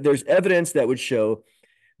 There's evidence that would show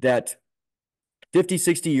that 50,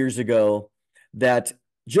 60 years ago, that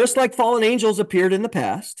just like fallen angels appeared in the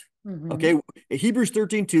past, okay, Hebrews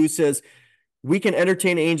 13:2 says we can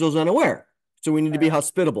entertain angels unaware. So we need to be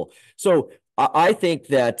hospitable. So I think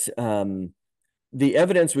that the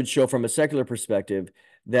evidence would show from a secular perspective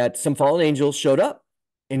that some fallen angels showed up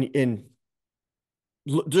in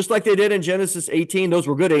just like they did in Genesis 18. Those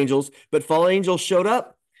were good angels, but fallen angels showed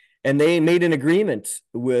up and they made an agreement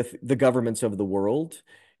with the governments of the world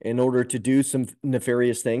in order to do some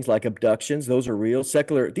nefarious things like abductions. Those are real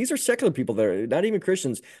secular. These are secular people that are not even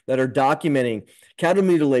Christians that are documenting cattle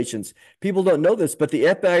mutilations. People don't know this, but the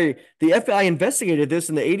FBI investigated this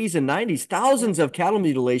in the 80s and 90s, thousands of cattle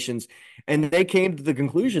mutilations, and they came to the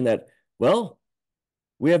conclusion that, well,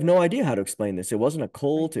 we have no idea how to explain this. It wasn't a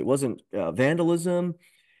cult. It wasn't vandalism.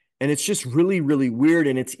 And it's just really, really weird,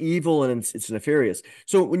 and it's evil, and it's nefarious.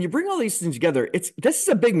 So when you bring all these things together, this is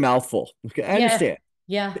a big mouthful. Okay, I understand.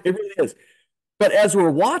 Yeah. It really is. But as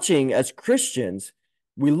we're watching as Christians,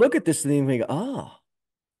 we look at this thing and we go,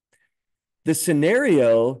 the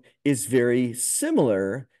scenario is very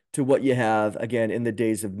similar to what you have again in the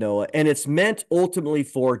days of Noah, and it's meant ultimately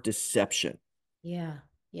for deception. Yeah.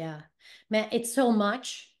 Yeah. Man, it's so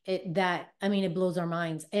much that, I mean, it blows our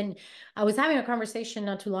minds. And I was having a conversation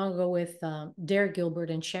not too long ago with Derek Gilbert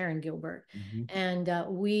and Sharon Gilbert. And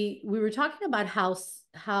we were talking about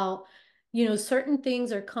how, you know, certain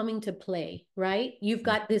things are coming to play, right? You've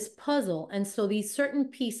got this puzzle. And so these certain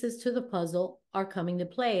pieces to the puzzle are coming to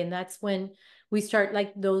play. And that's when we start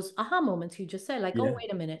like those aha moments you just said, like, oh,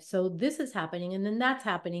 wait a minute. So this is happening and then that's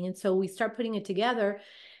happening. And so we start putting it together,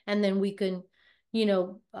 and then we can, you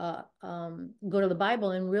know, go to the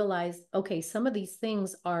Bible and realize, okay, some of these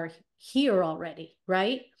things are here already,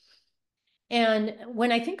 right? And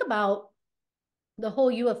when I think about the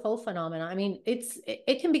whole UFO phenomena, I mean,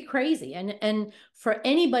 it can be crazy, and for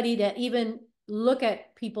anybody to even look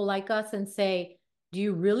at people like us and say, do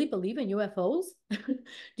you really believe in UFOs?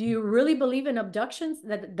 Do you really believe in abductions,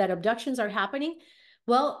 that abductions are happening?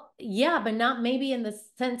 Well, yeah, but not maybe in the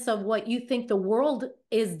sense of what you think the world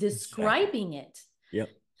is describing it. Yep.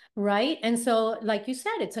 Right. And so, like you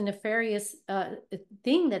said, it's a nefarious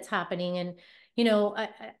thing that's happening. And, you know,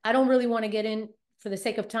 I don't really want to get in, for the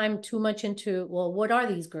sake of time, too much into, well, what are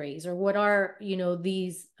these grays, or what are, you know,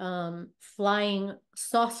 these flying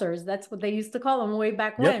saucers? That's what they used to call them way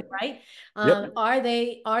back when, right? Are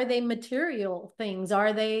they material things?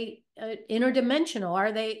 Are they interdimensional?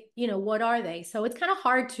 Are they, you know, what are they? So it's kind of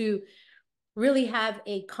hard to really have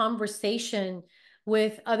a conversation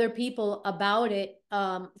with other people about it.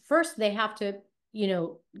 First, they have to, you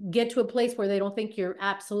know, get to a place where they don't think you're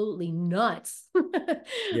absolutely nuts.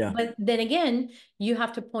 But then again, you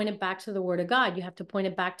have to point it back to the word of God. You have to point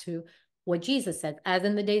it back to what Jesus said, as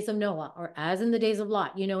in the days of Noah, or as in the days of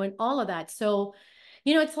Lot, you know, and all of that. So,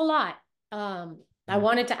 you know, it's a lot. I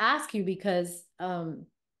wanted to ask you because,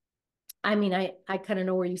 I mean, I kind of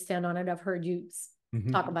know where you stand on it. I've heard you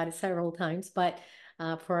talk about it several times, but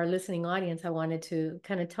for our listening audience, I wanted to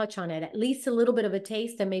kind of touch on it, at least a little bit of a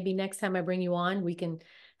taste, and maybe next time I bring you on, we can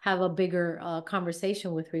have a bigger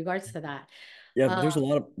conversation with regards to that. Yeah,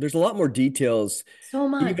 there's a lot more details, So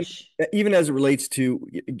even much. even as it relates to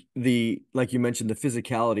the, like you mentioned, the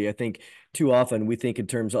physicality. I think too often we think in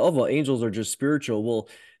terms of, oh, well, angels are just spiritual. Well,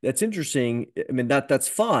 that's interesting. I mean, that's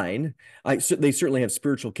fine. They certainly have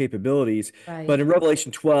spiritual capabilities, but Right. in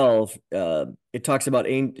Revelation 12, it talks about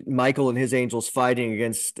Michael and his angels fighting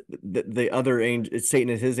against the other angel, Satan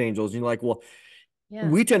and his angels. And you're like, well, Yeah.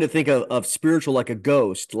 we tend to think of spiritual like a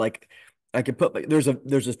ghost, like I can put there's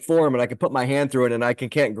a form and I can put my hand through it and I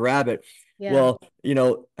can't grab it. Yeah. Well, you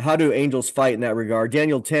know, how do angels fight in that regard?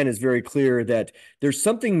 Daniel 10 is very clear that there's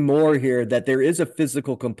something more here, that there is a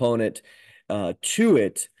physical component to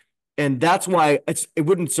it. And that's why it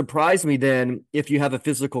wouldn't surprise me then if you have a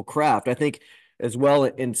physical craft. I think as well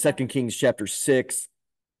in 2 Kings chapter 6,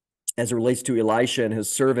 as it relates to Elisha and his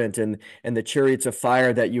servant, and the chariots of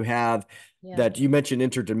fire that you have, that you mentioned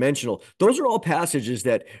interdimensional. Those are all passages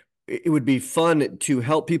that it would be fun to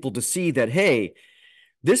help people to see that, hey,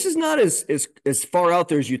 this is not as far out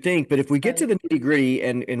there as you think. But if we get to the nitty gritty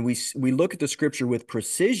and we look at the scripture with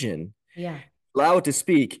precision, allow it to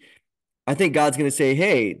speak, I think God's going to say,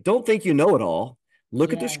 hey, don't think you know it all.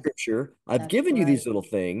 Look at the scripture. I've given you these little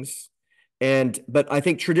things. But I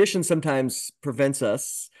think tradition sometimes prevents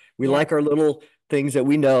us. We like our little things that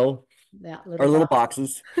we know, That our little little box.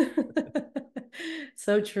 boxes.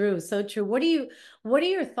 So true. So true. What are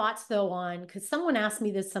your thoughts though on, because someone asked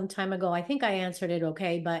me this some time ago. I think I answered it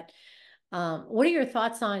okay, but what are your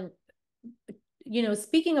thoughts on, you know,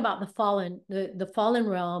 speaking about the fallen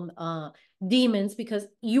realm, demons, because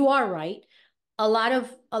you are right. A lot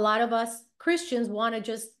of us Christians want to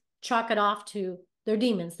just chalk it off to they're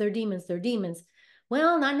demons, they're demons, they're demons.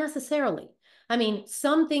 Well, not necessarily. I mean,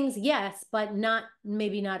 some things, yes, but not,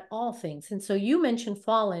 maybe not all things. And so you mentioned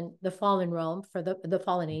the fallen realm for the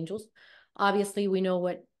fallen angels. Obviously, we know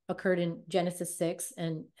what occurred in Genesis 6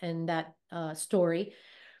 and that story.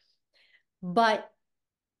 But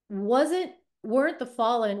wasn't weren't the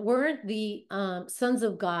fallen, weren't the sons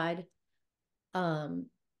of God, um,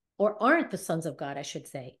 or aren't the sons of God, I should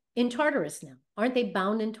say, in Tartarus now? Aren't they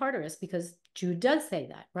bound in Tartarus? Because Jude does say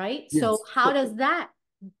that, right? Yes. So how does that,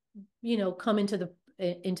 come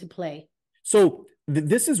into play? So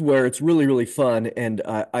this is where it's really, really fun. And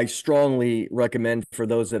I strongly recommend for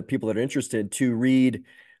those people that are interested to read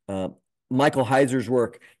uh, Michael Heiser's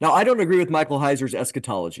work. Now, I don't agree with Michael Heiser's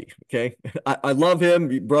eschatology. Okay. I love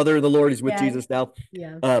him, brother in the Lord. He's with Yeah. Jesus now.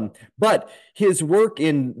 Yeah. But his work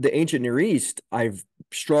in the ancient Near East, I've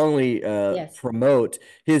strongly Yes. promote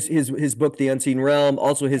his book, The Unseen Realm,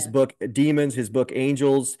 also his book, Demons, his book,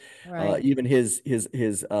 Angels, Right. even his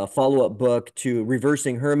follow-up book to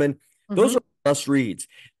Reversing Herman. Those are must reads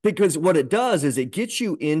because what it does is it gets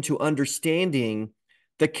you into understanding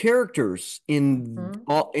the characters in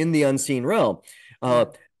the unseen realm.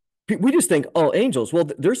 We just think, oh, angels. Well,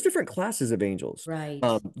 there's different classes of angels, Right.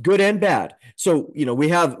 Good and bad. So,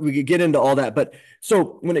 we could get into all that. But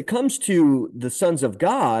so when it comes to the sons of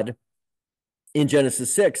God in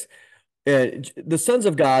Genesis 6, the sons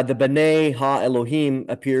of God, the B'nai Ha Elohim,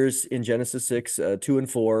 appears in Genesis 6, 2 and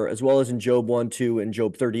 4, as well as in Job 1, 2, and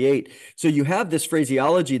Job 38. So you have this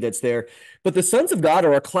phraseology that's there. But the sons of God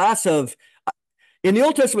are a class of, in the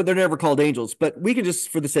Old Testament, they're never called angels, but we can just,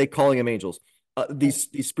 for the sake, calling them angels. These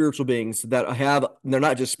spiritual beings that they're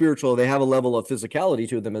not just spiritual, they have a level of physicality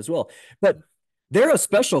to them as well. But they're a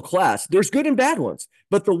special class. There's good and bad ones.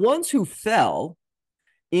 But the ones who fell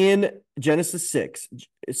in Genesis 6,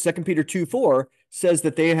 2 Peter 2:4 says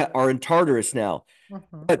that they are in Tartarus now.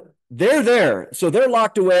 But they're there. So they're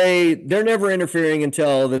locked away. They're never interfering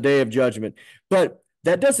until the day of judgment. But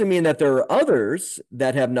that doesn't mean that there are others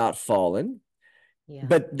that have not fallen. Yeah.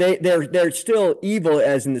 But they're still evil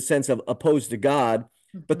as in the sense of opposed to God,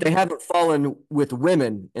 but they haven't fallen with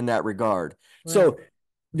women in that regard. Right. So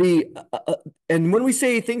and when we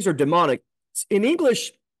say things are demonic, in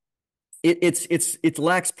English, it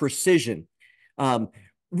lacks precision.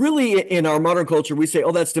 Really, in our modern culture, we say,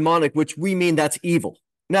 "Oh, that's demonic," which we mean that's evil.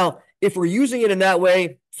 Now, if we're using it in that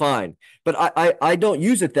way, fine. But I don't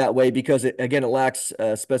use it that way because it lacks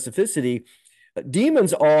specificity.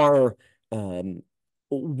 Demons are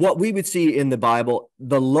what we would see in the Bible,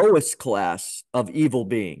 the lowest class of evil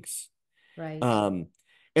beings. Right.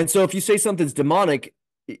 And so if you say something's demonic,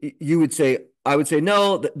 I would say,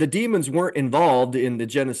 no, the demons weren't involved in the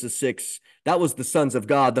Genesis 6. That was the sons of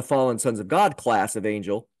God, the fallen sons of God class of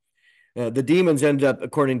angel. The demons ended up,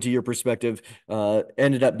 according to your perspective,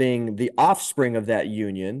 ended up being the offspring of that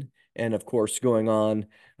union. And of course, going on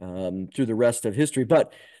through the rest of history.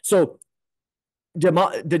 But so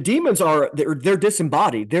the demons they're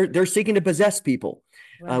disembodied. They're seeking to possess people.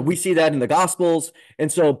 Right. We see that in the Gospels.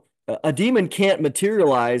 And so a demon can't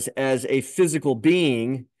materialize as a physical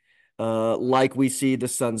being like we see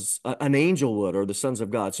an angel would, or the sons of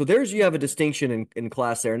God. So you have a distinction in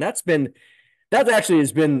class there. And that actually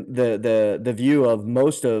has been the view of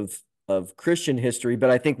most of Christian history, but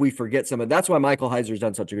I think we forget some of that's why Michael Heiser's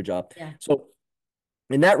done such a good job. Yeah. So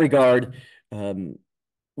in that regard, when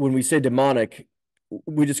we say demonic,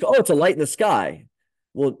 we just go, oh, it's a light in the sky.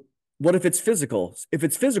 Well, what if it's physical? If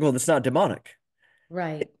it's physical, that's not demonic.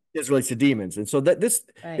 Right. It relates to demons. And so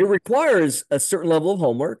it requires a certain level of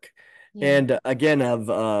homework. Yeah. And again, of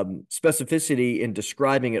specificity in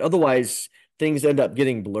describing it. Otherwise, things end up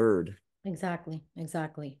getting blurred. Exactly.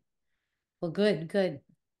 Well, good.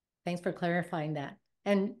 Thanks for clarifying that.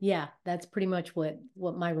 And yeah, that's pretty much what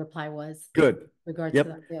my reply was. Good. Regards to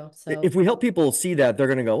that deal. So if we help people see that, they're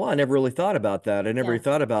going to go, well, I never really thought about that. I never really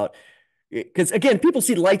thought about it. Because again, people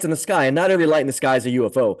see lights in the sky, and not every light in the sky is a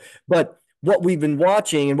UFO. But what we've been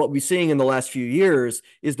watching and what we're seeing in the last few years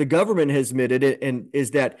is the government has admitted it, and is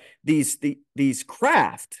that these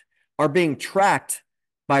craft are being tracked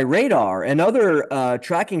by radar and other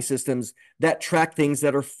tracking systems that track things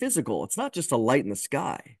that are physical. It's not just a light in the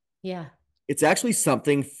sky. Yeah. It's actually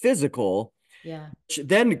something physical. Yeah. Which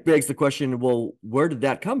then begs the question, well, where did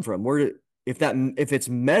that come from? If it's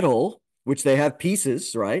metal, which they have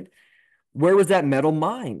pieces, right? Where was that metal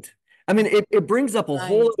mined? I mean, it brings up a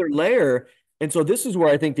whole other layer. And so this is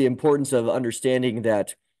where I think the importance of understanding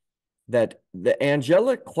that the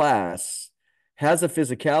angelic class has a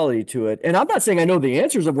physicality to it. And I'm not saying I know the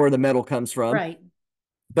answers of where the metal comes from. Right.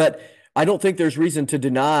 But I don't think there's reason to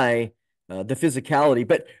deny the physicality.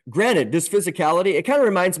 But granted, this physicality, it kind of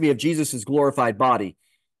reminds me of Jesus's glorified body.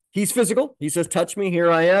 He's physical. He says, touch me,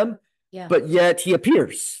 here I am. Yeah. But yet he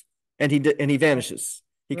appears and he vanishes.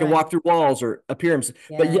 He can Right. walk through walls or appear himself.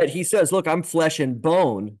 But yet he Yes. says, look, I'm flesh and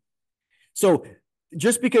bone. So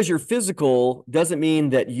just because you're physical doesn't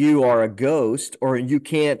mean that you are a ghost or you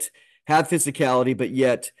can't have physicality, but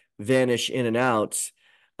yet vanish in and out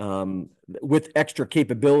with extra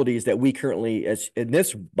capabilities that we currently, as in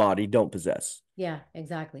this body, don't possess. Yeah,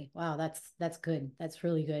 exactly. Wow, that's good. That's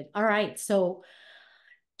really good. All right. So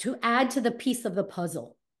to add to the piece of the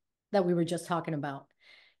puzzle that we were just talking about,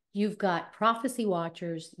 you've got Prophecy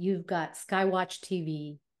Watchers, you've got Skywatch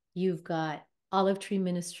TV, you've got Olive Tree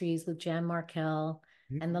Ministries with Jan Markell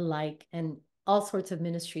and the like, and all sorts of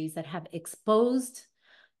ministries that have exposed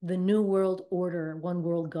the New World Order, one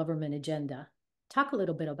world government agenda. Talk a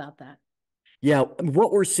little bit about that. Yeah,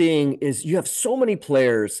 what we're seeing is you have so many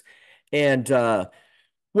players, and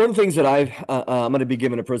one of the things that I'm going to be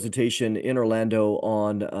giving a presentation in Orlando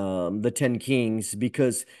on the 10 Kings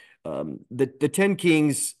because the 10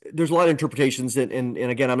 Kings, there's a lot of interpretations, and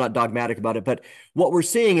again, I'm not dogmatic about it, but what we're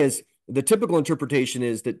seeing is the typical interpretation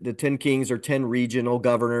is that the 10 Kings are 10 regional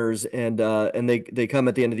governors, and they come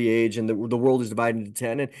at the end of the age, and the world is divided into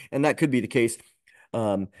 10, and that could be the case.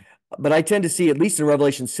 But I tend to see, at least in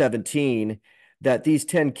Revelation 17, that these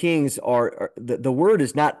 10 kings are the word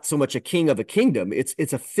is not so much a king of a kingdom.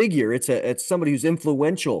 It's a figure. It's somebody who's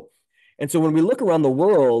influential. And so when we look around the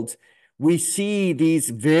world, we see these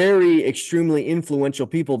very extremely influential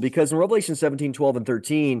people because in Revelation 17, 12, and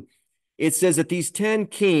 13, it says that these 10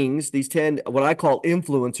 kings, these 10, what I call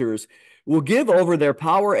influencers, will give over their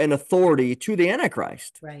power and authority to the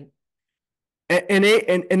Antichrist. Right. And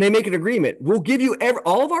they make an agreement. We'll give you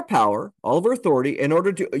all of our power, all of our authority, in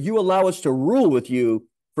order to you allow us to rule with you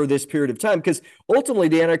for this period of time. Because ultimately,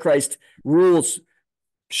 the Antichrist rules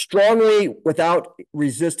strongly without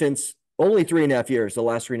resistance only 3.5 years, the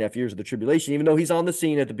last 3.5 years of the tribulation. Even though he's on the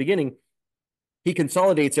scene at the beginning, he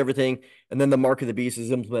consolidates everything, and then the mark of the beast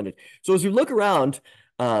is implemented. So as you look around,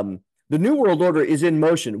 the New World Order is in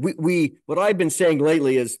motion. We what I've been saying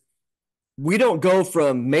lately is we don't go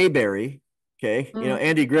from Mayberry, okay,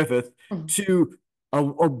 Andy Griffith, to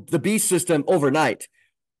the beast system overnight.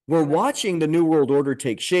 We're watching the New World Order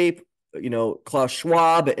take shape. Klaus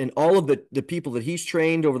Schwab and all of the people that he's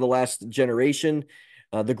trained over the last generation,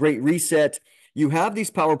 the Great Reset. You have these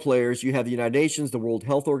power players. You have the United Nations, the World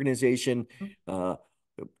Health Organization.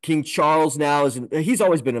 King Charles now he's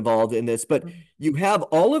always been involved in this, but you have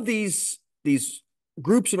all of these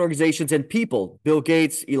groups and organizations and people, Bill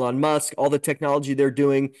Gates, Elon Musk, all the technology they're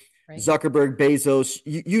doing, right. Zuckerberg, Bezos,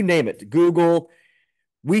 you name it, Google.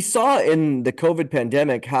 We saw in the COVID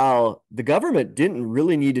pandemic how the government didn't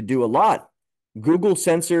really need to do a lot. Google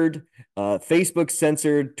censored, Facebook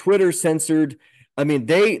censored, Twitter censored. I mean,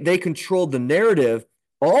 they controlled the narrative,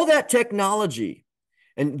 all that technology.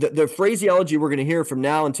 And the phraseology we're going to hear from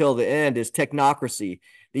now until the end is technocracy.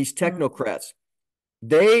 These technocrats,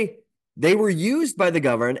 they were used by the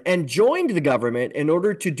government and joined the government in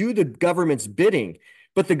order to do the government's bidding.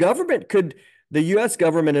 But the government the U.S.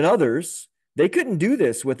 government and others, they couldn't do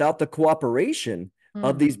this without the cooperation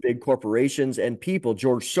of these big corporations and people.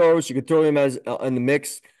 George Soros, you could throw him as in the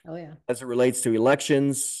mix as it relates to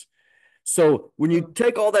elections. So when you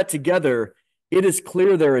take all that together, it is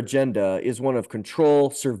clear their agenda is one of control,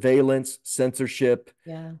 surveillance, censorship,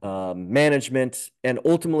 management, and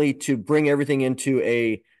ultimately to bring everything into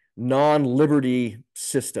a non-liberty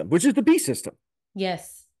system, which is the B system.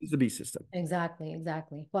 Yes. It's the B system. Exactly.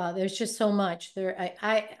 Wow, there's just so much there.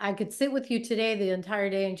 I could sit with you today the entire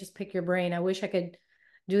day and just pick your brain. I wish I could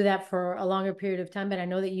do that for a longer period of time, but I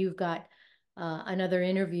know that you've got another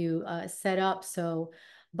interview set up.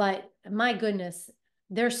 But my goodness,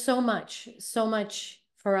 there's so much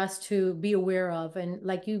for us to be aware of. And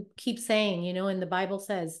like you keep saying, and the Bible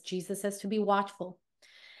says, Jesus says to be watchful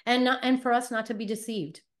and for us not to be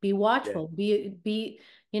deceived. Be watchful, be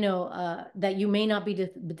that you may not be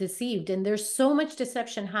deceived. And there's so much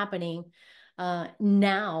deception happening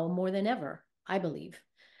now more than ever, I believe.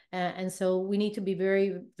 And so we need to be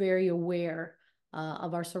very, very aware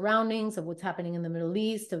of our surroundings, of what's happening in the Middle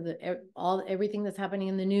East, of everything that's happening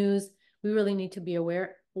in the news. We really need to be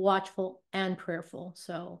aware, watchful, and prayerful.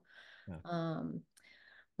 So,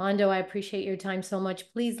 Mondo, I appreciate your time so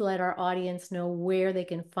much. Please let our audience know where they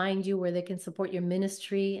can find you, where they can support your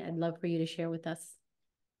ministry. I'd love for you to share with us.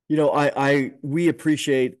 We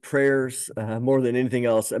appreciate prayers more than anything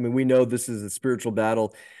else. I mean, we know this is a spiritual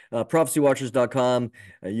battle. Prophecywatchers.com.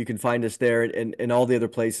 You can find us there and all the other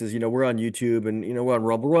places. We're on YouTube and, we're on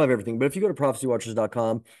Rumble. We'll have everything. But if you go to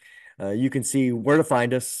prophecywatchers.com, you can see where to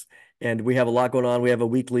find us. and we have a lot going on. We have a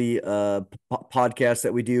weekly podcast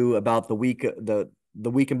that we do about the week, the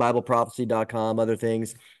week in BibleProphecy.com, other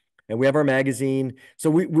things. And we have our magazine. So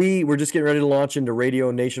we're just getting ready to launch into radio,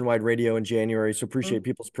 nationwide radio in January. So appreciate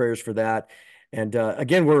people's prayers for that. And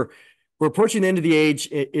again, we're approaching the end of the age.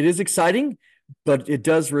 It is exciting, but it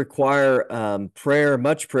does require prayer,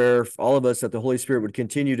 much prayer for all of us, that the Holy Spirit would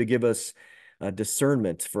continue to give us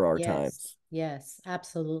discernment for our times. Yes,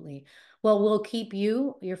 absolutely. Well, we'll keep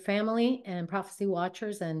you, your family, and Prophecy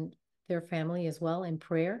Watchers and their family as well in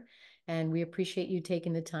prayer. And we appreciate you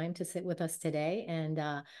taking the time to sit with us today. And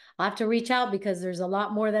I'll have to reach out because there's a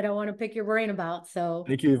lot more that I want to pick your brain about. So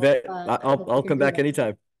Thank you, Yvette. I hope we I'll can come do back that.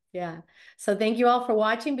 anytime. Yeah. So thank you all for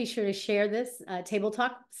watching. Be sure to share this Table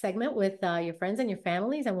Talk segment with your friends and your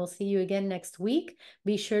families, and we'll see you again next week.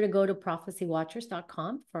 Be sure to go to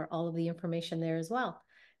prophecywatchers.com for all of the information there as well.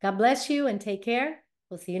 God bless you and take care.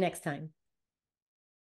 We'll see you next time.